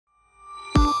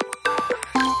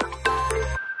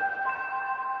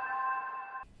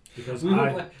because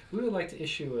we would like to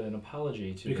issue an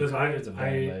apology to because the creators of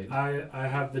Dying Light. I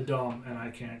have the dumb and I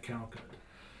can't count good.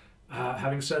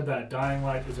 Having said that, Dying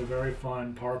Light is a very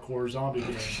fun parkour zombie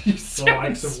game. The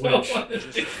likes of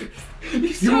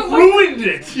which you ruined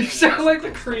it. You sound like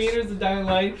the creators of Dying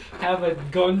Light have a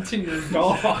gun to your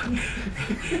dog.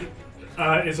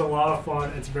 It's a lot of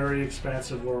fun. It's a very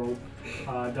expansive world.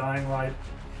 Dying Light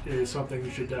is something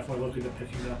you should definitely look into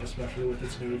picking up, especially with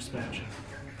its new expansion.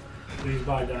 Please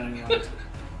buy Dying Light.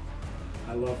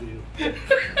 I love you.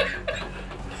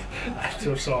 I'm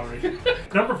so sorry.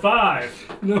 Number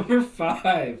 5. Number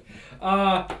 5.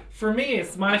 For me,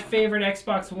 it's my favorite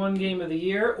Xbox One game of the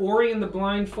year, Ori and the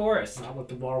Blind Forest. Not what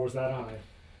the bar was that high.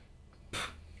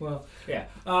 Well, yeah.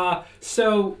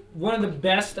 So, one of the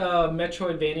best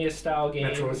Metroidvania-style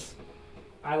games. Metroid.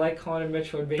 I like calling it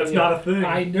Metroidvania. That's not a thing.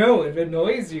 I know, it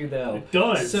annoys you, though. It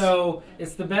does. So,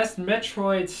 it's the best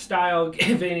Metroid-style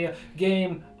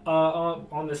game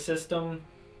on the system.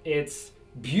 It's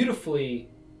beautifully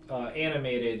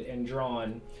animated and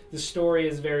drawn. The story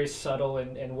is very subtle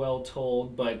and well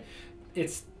told, but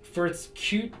it's for its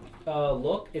cute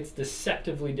look, it's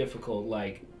deceptively difficult,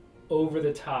 like over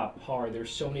the top hard.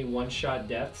 There's so many one-shot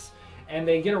deaths, and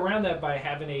they get around that by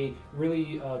having a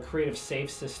really creative save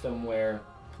system where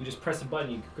you just press a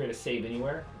button, you can create a save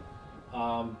anywhere.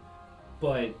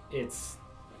 But it's,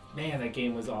 man, that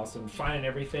game was awesome. Finding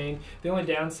everything. The only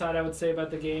downside I would say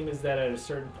about the game is that at a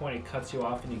certain point it cuts you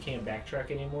off and you can't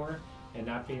backtrack anymore. And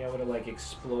not being able to like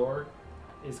explore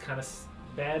is kind of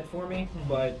bad for me.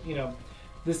 But, you know,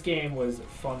 this game was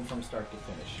fun from start to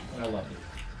finish. And I loved it.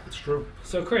 It's true.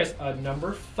 So, Chris,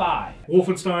 number 5.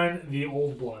 Wolfenstein: The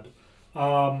Old Blood.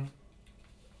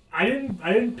 I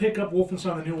didn't pick up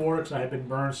Wolfenstein: The New Order because I had been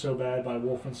burned so bad by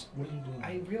Wolfenstein. What are you doing?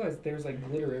 I realized there's like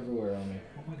glitter everywhere on me.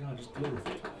 Oh my god, just glitter.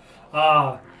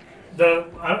 I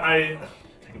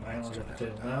taking my arms off the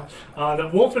table now. The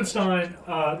Wolfenstein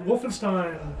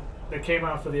that came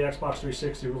out for the Xbox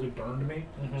 360 really burned me,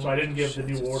 so I didn't give The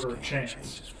New Order a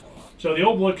chance. So The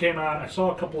Old Blood came out. I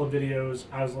saw a couple of videos.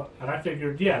 And I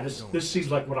figured, yeah, this seems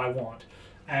like what I want,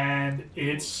 and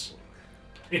it's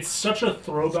such a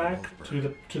throwback to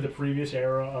the previous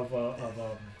era of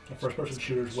first-person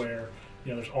shooters where,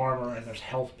 you know, there's armor and there's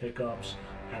health pickups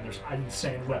and there's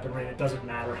insane weaponry. And it doesn't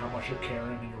matter how much you're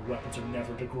carrying, and your weapons are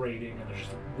never degrading, and there's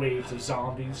just waves of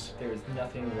zombies. There is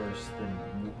nothing worse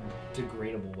than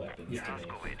degradable weapons. Yeah,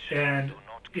 and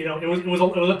you know, it was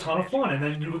a ton of fun. And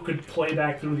then you could play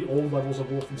back through the old levels of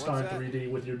Wolfenstein 3D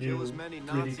with your new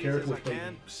 3D character, which made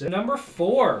me sick. Number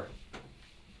 4,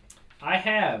 I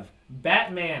have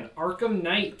Batman Arkham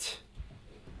Knight.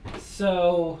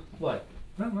 So, what?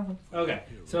 Okay,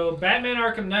 so Batman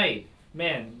Arkham Knight.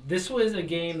 Man, this was a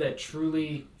game that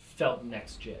truly felt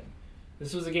next gen.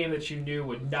 This was a game that you knew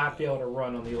would not be able to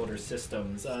run on the older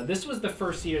systems. This was the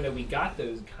first year that we got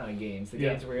those kind of games. The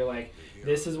games where you're like,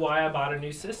 this is why I bought a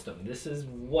new system. This is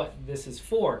what this is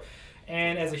for.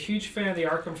 And as a huge fan of the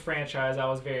Arkham franchise, I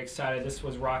was very excited. This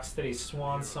was Rocksteady's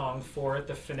swan song for it,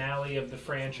 the finale of the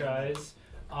franchise.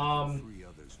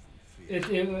 It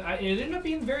ended up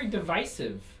being very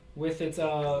divisive with its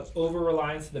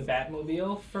over-reliance to the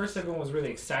Batmobile. First, everyone was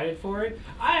really excited for it.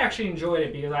 I actually enjoyed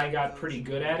it because I got pretty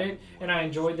good at it, and I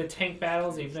enjoyed the tank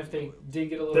battles, even if they did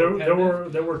get a little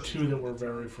repetitive. There were two that were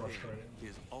very frustrating.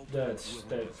 The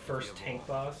first tank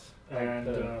boss. And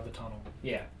the tunnel.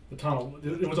 Yeah. The tunnel.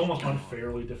 It was almost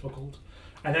unfairly difficult.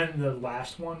 And then the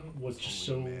last one was just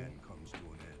so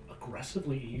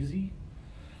aggressively easy.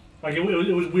 Like, it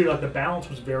was weird. Like, the balance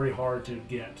was very hard to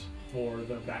get for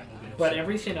the Batmobile. But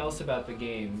everything else about the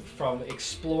game, from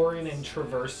exploring and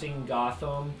traversing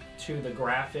Gotham to the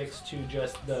graphics to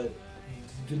just the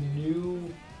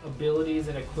new abilities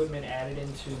and equipment added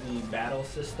into the battle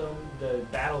system, the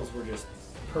battles were just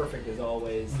perfect as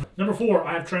always. Number 4,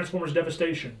 I have Transformers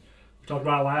Devastation. We talked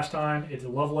about it last time. It's a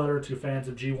love letter to fans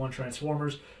of G1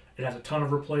 Transformers. It has a ton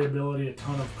of replayability, a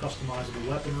ton of customizable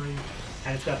weaponry,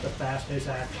 and it's got the fast-paced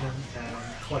action and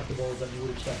collectibles that you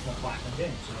would expect from a Platinum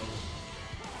game. So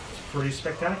it's pretty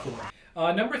spectacular.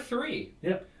 Number 3.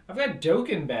 Yep. I've got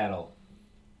Dokkan Battle.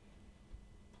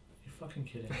 You're fucking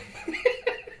kidding.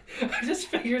 I just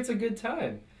figure it's a good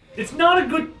time. It's not a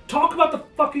good... Talk about the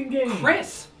fucking game.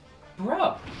 Chris!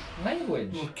 Bro,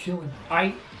 language. You're killing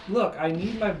me. Look, I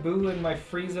need my Boo and my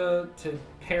Frieza to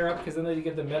pair up because then they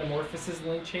get the Metamorphosis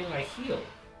link chain and I heal.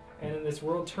 And in this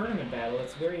World Tournament battle,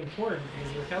 it's very important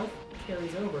because your health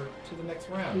carries over to the next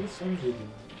round.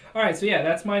 Alright, so yeah,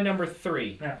 that's my number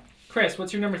 3. Yeah. Chris,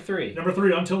 what's your number 3? Number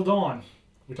 3, Until Dawn.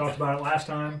 We talked about it last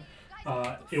time.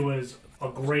 It was a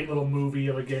great little movie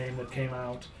of a game that came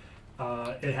out.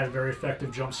 It had very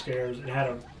effective jump scares. It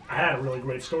had I had a really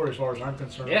great story as far as I'm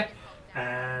concerned. Yeah.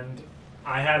 And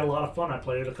I had a lot of fun. I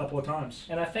played it a couple of times.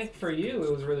 And I think for you,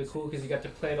 it was really cool because you got to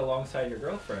play it alongside your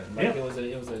girlfriend. Like, yeah. It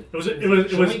was a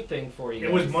joint thing for you.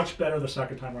 It was much better the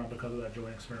second time around because of that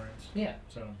joint experience. Yeah.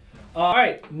 So. All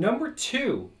right, number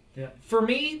 2. Yeah. For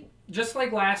me, just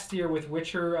like last year with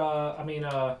Witcher,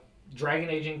 Dragon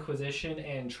Age Inquisition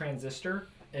and Transistor,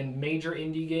 and major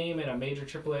indie game and a major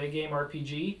AAA game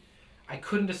RPG, I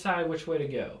couldn't decide which way to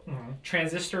go. Mm-hmm.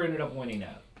 Transistor ended up winning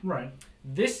out. Right.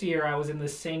 This year, I was in the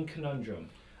same conundrum.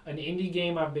 An indie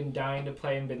game I've been dying to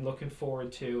play and been looking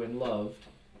forward to and loved,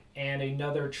 and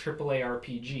another AAA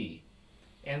RPG.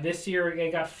 And this year,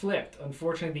 it got flipped.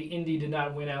 Unfortunately, the indie did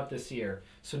not win out this year.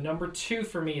 So number 2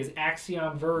 for me is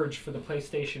Axiom Verge for the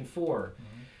PlayStation 4.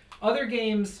 Mm-hmm. Other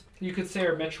games, you could say,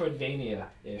 are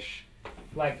Metroidvania-ish,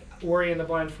 like Ori and the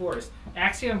Blind Forest.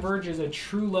 Axiom Verge is a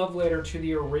true love letter to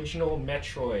the original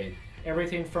Metroid.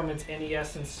 Everything from its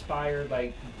NES-inspired,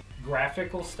 like,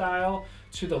 graphical style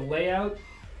to the layout,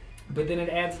 but then it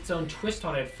adds its own twist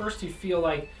on it. At first you feel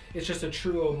like it's just a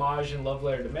true homage and love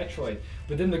letter to Metroid,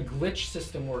 but then the glitch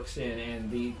system works in and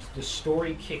the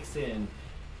story kicks in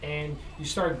and you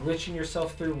start glitching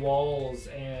yourself through walls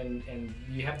and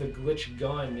you have the glitch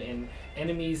gun and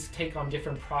enemies take on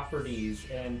different properties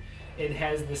and it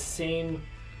has the same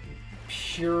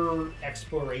pure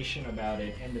exploration about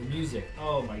it. And the music,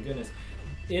 oh my goodness.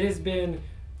 It has been,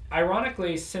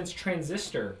 ironically, since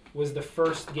Transistor was the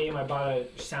first game I bought a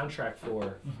soundtrack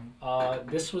for,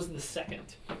 this was the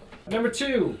second. Number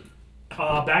 2.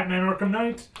 Batman Arkham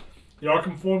Knight. The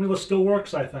Arkham formula still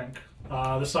works, I think.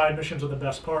 The side missions are the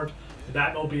best part. The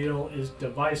Batmobile is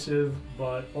divisive,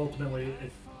 but ultimately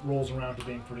it rolls around to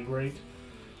being pretty great.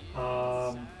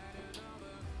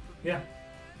 Yeah,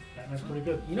 Batman's pretty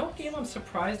good. You know what game I'm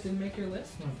surprised didn't make your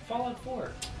list? Fallout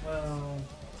 4. Well,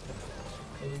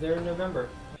 it was there in November.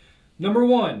 Number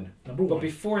 1. Number 1. But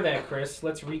before that, Chris,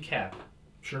 let's recap.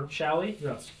 Sure. Shall we?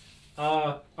 Yes.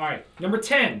 All right. Number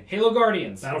 10, Halo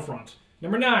Guardians. Battlefront.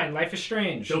 Number 9, Life is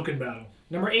Strange. Dokkan Battle.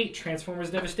 Number 8,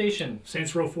 Transformers Devastation.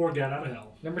 Saints Row 4, Get Out of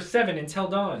Hell. Number 7, Until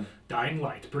Dawn. Dying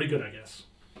Light. Pretty good, I guess.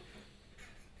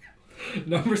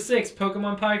 Number 6,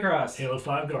 Pokemon Picross. Halo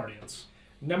 5, Guardians.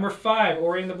 Number 5,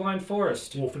 Ori and the Blind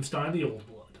Forest. Wolfenstein: The Old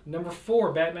Blood. Number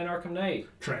 4, Batman Arkham Knight.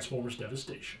 Transformers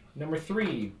Devastation. Number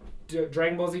 3,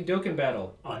 Dragon Ball Z Dokkan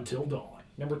Battle. Until Dawn.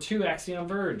 Number 2, Axiom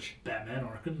Verge. Batman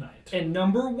Arkham Knight. And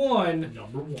number 1,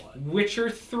 Witcher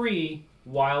 3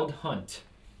 Wild Hunt.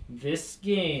 This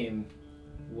game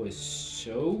was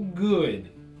so good,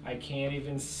 I can't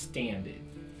even stand it.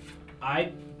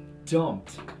 I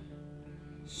dumped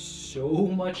so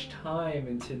much time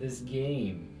into this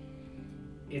game.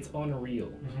 It's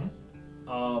unreal.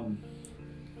 I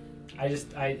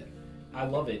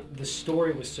love it. The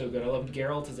story was so good. I loved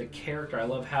Geralt as a character. I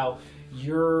love how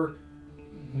your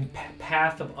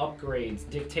path of upgrades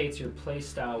dictates your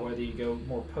playstyle, whether you go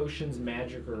more potions,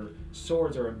 magic, or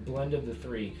swords, or a blend of the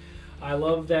 3. I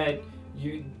love that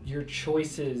your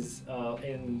choices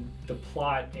in the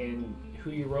plot and who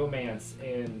you romance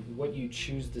and what you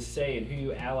choose to say and who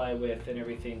you ally with and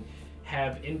everything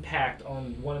have impact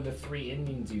on one of the 3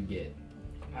 endings you get.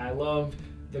 I love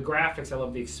the graphics. I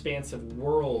love the expansive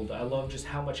world. I love just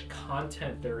how much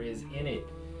content there is in it.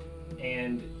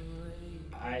 And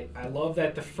I love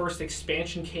that the first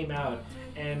expansion came out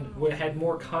and had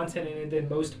more content in it than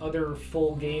most other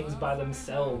full games by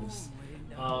themselves.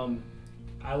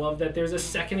 I love that there's a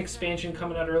second expansion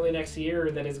coming out early next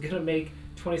year that is going to make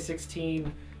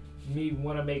 2016 me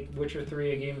want to make Witcher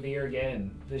 3 a game of the year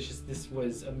again. This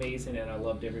was amazing and I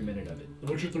loved every minute of it.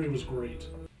 The Witcher 3 was great.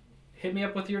 Hit me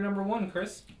up with your number 1,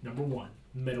 Chris. Number 1,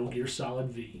 Metal Gear Solid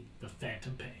V, The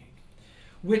Phantom Pain.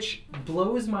 Which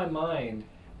blows my mind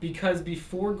because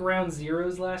before Ground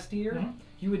Zeroes last year,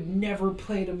 you had never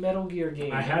played a Metal Gear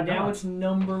game. I had now not. it's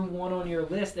number 1 on your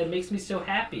list. That makes me so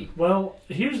happy. Well,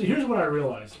 here's what I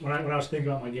realized when I was thinking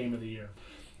about my game of the year,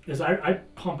 is I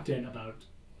pumped in about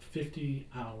 50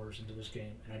 hours into this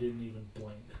game and I didn't even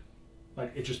blink.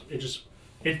 Like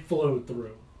it flowed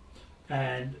through,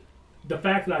 and the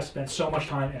fact that I spent so much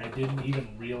time and I didn't even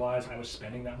realize I was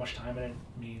spending that much time in it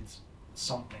means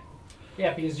something.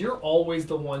 Yeah, because you're always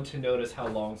the one to notice how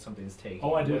long something's taking.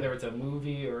 Oh, I do. Whether it's a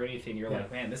movie or anything, you're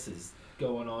like, man, this is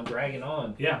going on, dragging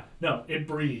on. Yeah, no, it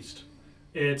breezed.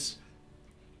 I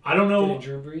don't know. Did it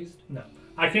Drew breezed? No,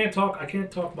 I can't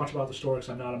talk much about the story because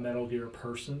I'm not a Metal Gear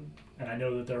person, and I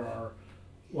know that there are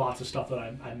lots of stuff that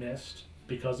I missed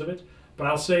because of it. But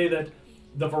I'll say that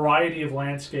the variety of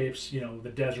landscapes,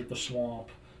 the desert, the swamp,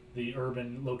 the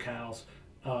urban locales,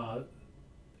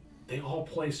 they all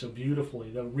play so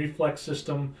beautifully. The reflex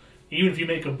system, even if you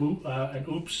make an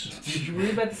oops, Did you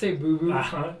really about to say boo boo?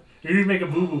 If you make a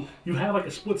boo boo, you have like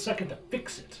a split second to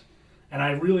fix it, and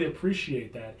I really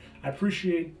appreciate that. I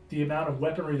appreciate the amount of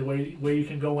weaponry, the way you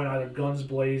can go in either guns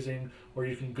blazing or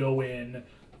you can go in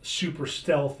super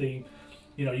stealthy.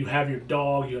 You know, you have your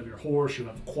dog, you have your horse, you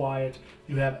have quiet,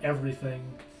 you have everything,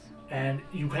 and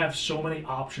you have so many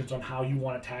options on how you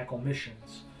want to tackle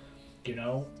missions. You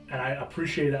know, and I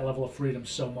appreciate that level of freedom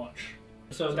so much.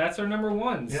 So that's our number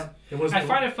ones. Yeah, I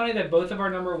find it funny that both of our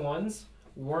number ones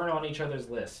weren't on each other's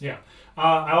list. Yeah,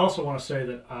 I also want to say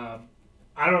that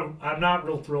I'm not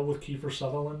real thrilled with Kiefer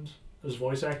Sutherland as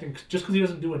voice acting just because he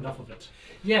doesn't do enough of it.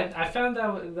 Yeah, I found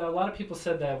that a lot of people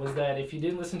said that was that if you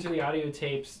didn't listen to the audio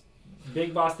tapes,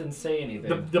 Big Boss didn't say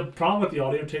anything. The problem with the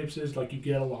audio tapes is like you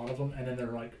get a lot of them and then they're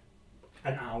like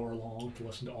an hour long to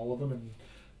listen to all of them, and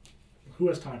who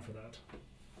has time for that?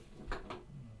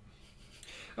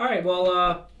 All right,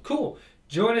 well, cool.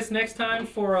 Join us next time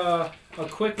for a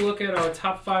quick look at our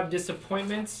top 5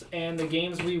 disappointments and the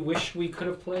games we wish we could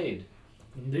have played.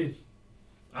 Indeed.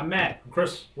 I'm Matt. I'm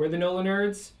Chris. We're the NOLA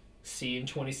Nerds. See you in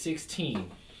 2016.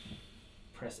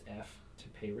 Press F to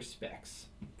pay respects.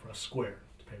 Press square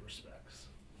to pay respects.